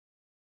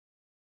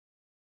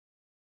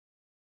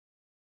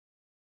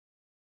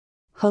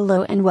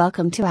Hello and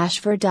welcome to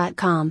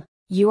ashford.com.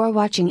 You are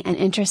watching an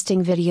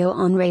interesting video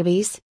on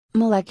rabies,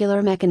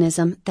 molecular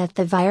mechanism that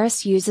the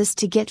virus uses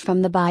to get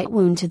from the bite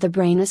wound to the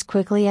brain as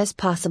quickly as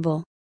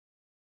possible.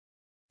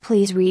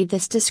 Please read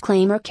this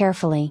disclaimer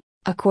carefully.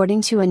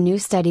 According to a new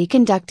study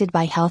conducted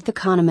by health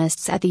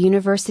economists at the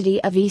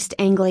University of East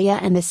Anglia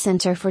and the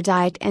Centre for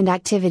Diet and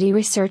Activity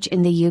Research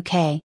in the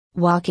UK,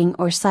 walking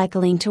or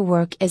cycling to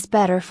work is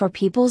better for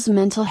people's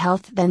mental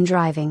health than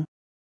driving.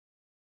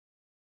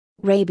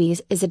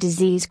 Rabies is a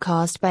disease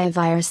caused by a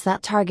virus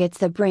that targets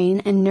the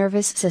brain and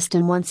nervous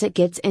system once it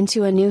gets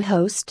into a new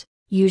host,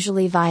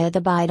 usually via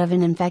the bite of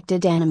an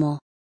infected animal.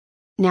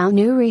 Now,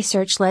 new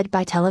research led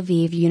by Tel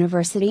Aviv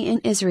University in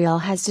Israel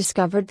has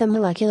discovered the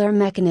molecular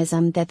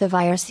mechanism that the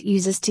virus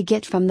uses to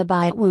get from the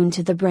bite wound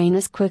to the brain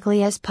as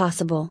quickly as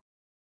possible.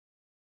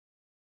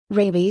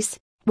 Rabies,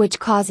 which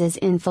causes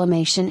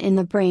inflammation in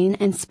the brain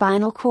and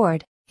spinal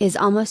cord, is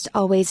almost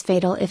always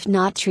fatal if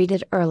not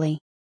treated early.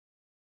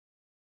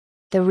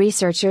 The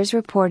researchers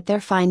report their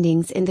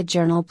findings in the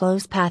journal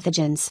PLOS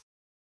Pathogens.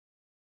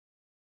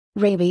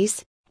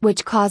 Rabies,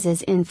 which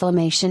causes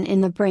inflammation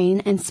in the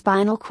brain and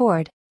spinal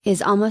cord,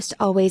 is almost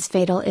always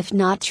fatal if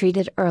not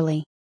treated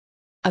early.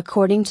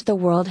 According to the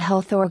World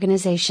Health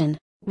Organization,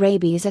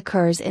 rabies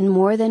occurs in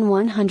more than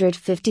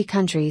 150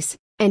 countries,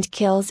 and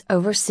kills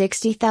over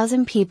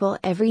 60,000 people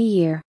every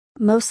year,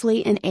 mostly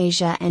in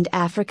Asia and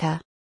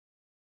Africa.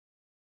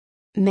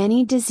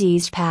 Many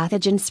diseased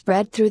pathogens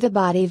spread through the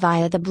body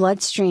via the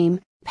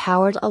bloodstream,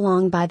 powered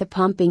along by the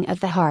pumping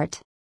of the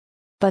heart.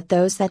 But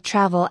those that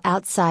travel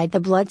outside the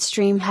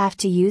bloodstream have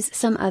to use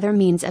some other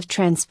means of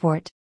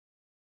transport.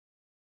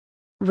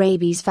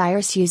 Rabies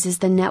virus uses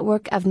the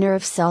network of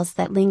nerve cells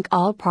that link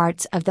all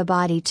parts of the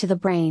body to the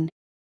brain.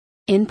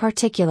 In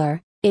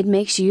particular, it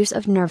makes use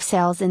of nerve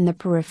cells in the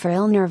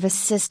peripheral nervous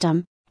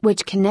system,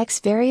 which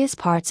connects various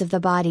parts of the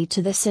body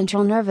to the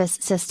central nervous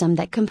system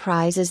that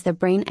comprises the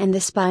brain and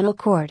the spinal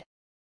cord.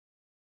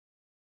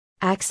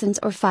 Axons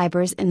or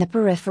fibers in the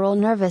peripheral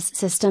nervous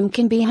system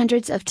can be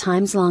hundreds of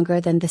times longer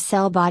than the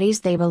cell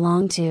bodies they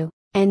belong to,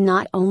 and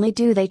not only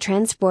do they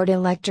transport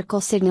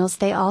electrical signals,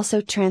 they also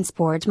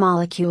transport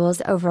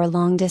molecules over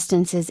long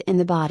distances in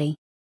the body.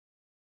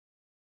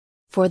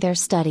 For their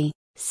study,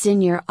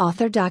 senior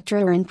author Dr.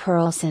 Aaron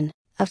Perlson,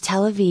 of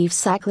Tel Aviv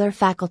Sackler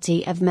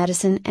Faculty of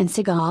Medicine and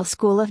Segal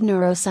School of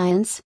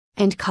Neuroscience,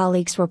 and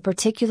colleagues were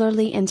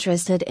particularly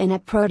interested in a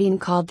protein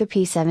called the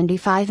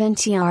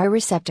P75NTR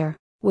receptor,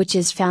 which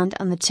is found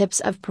on the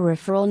tips of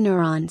peripheral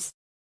neurons.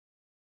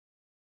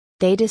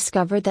 They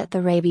discovered that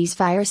the rabies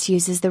virus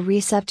uses the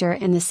receptor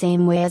in the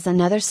same way as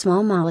another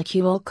small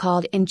molecule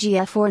called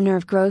NGF or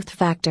nerve growth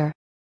factor.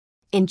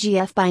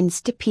 NGF binds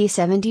to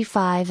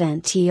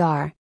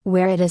P75NTR,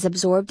 where it is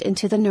absorbed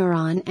into the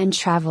neuron and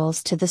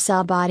travels to the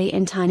cell body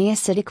in tiny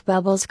acidic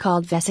bubbles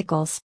called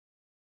vesicles.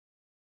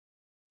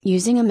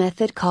 Using a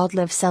method called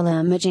live cell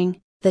imaging,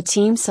 the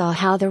team saw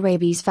how the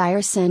rabies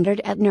virus entered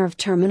at nerve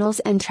terminals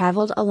and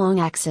traveled along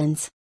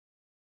axons.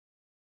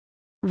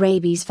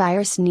 Rabies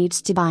virus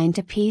needs to bind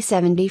to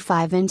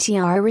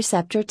P75NTR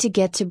receptor to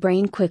get to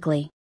brain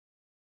quickly.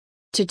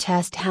 To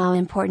test how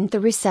important the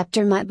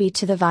receptor might be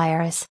to the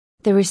virus,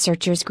 the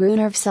researchers grew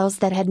nerve cells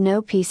that had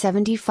no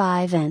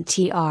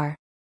P75NTR.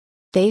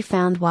 They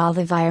found while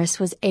the virus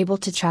was able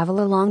to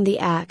travel along the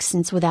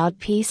axons without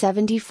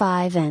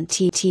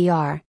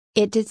P75NTR,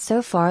 it did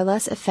so far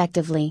less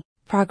effectively,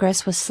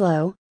 progress was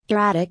slow,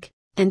 erratic,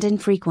 and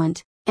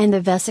infrequent, and the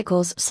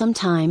vesicles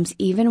sometimes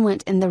even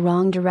went in the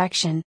wrong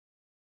direction.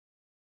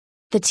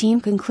 The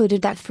team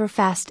concluded that for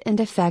fast and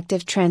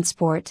effective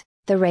transport,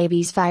 the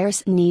rabies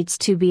virus needs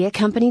to be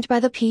accompanied by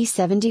the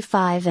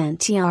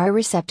P75NTR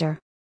receptor.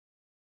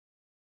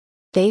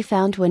 They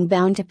found when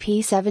bound to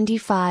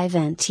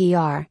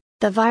P75NTR,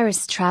 the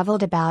virus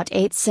traveled about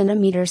 8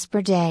 cm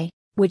per day,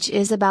 which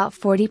is about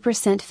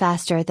 40%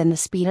 faster than the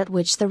speed at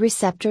which the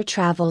receptor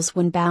travels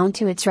when bound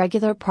to its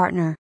regular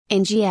partner,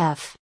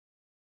 NGF.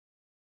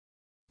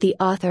 The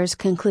authors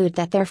conclude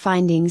that their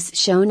findings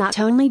show not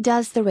only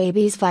does the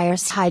rabies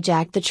virus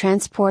hijack the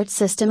transport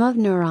system of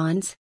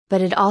neurons,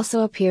 but it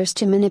also appears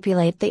to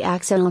manipulate the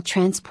axonal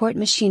transport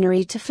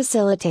machinery to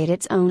facilitate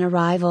its own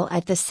arrival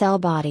at the cell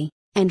body,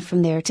 and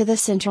from there to the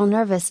central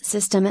nervous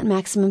system at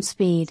maximum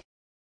speed.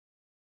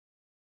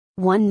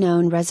 One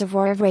known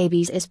reservoir of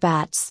rabies is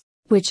bats,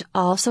 which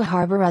also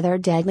harbor other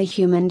deadly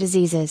human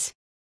diseases.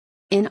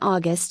 In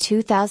August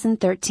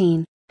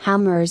 2013,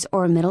 MERS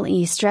or Middle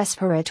East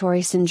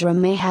Respiratory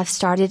Syndrome may have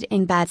started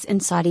in bats in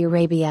Saudi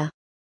Arabia.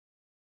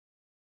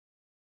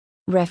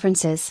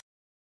 References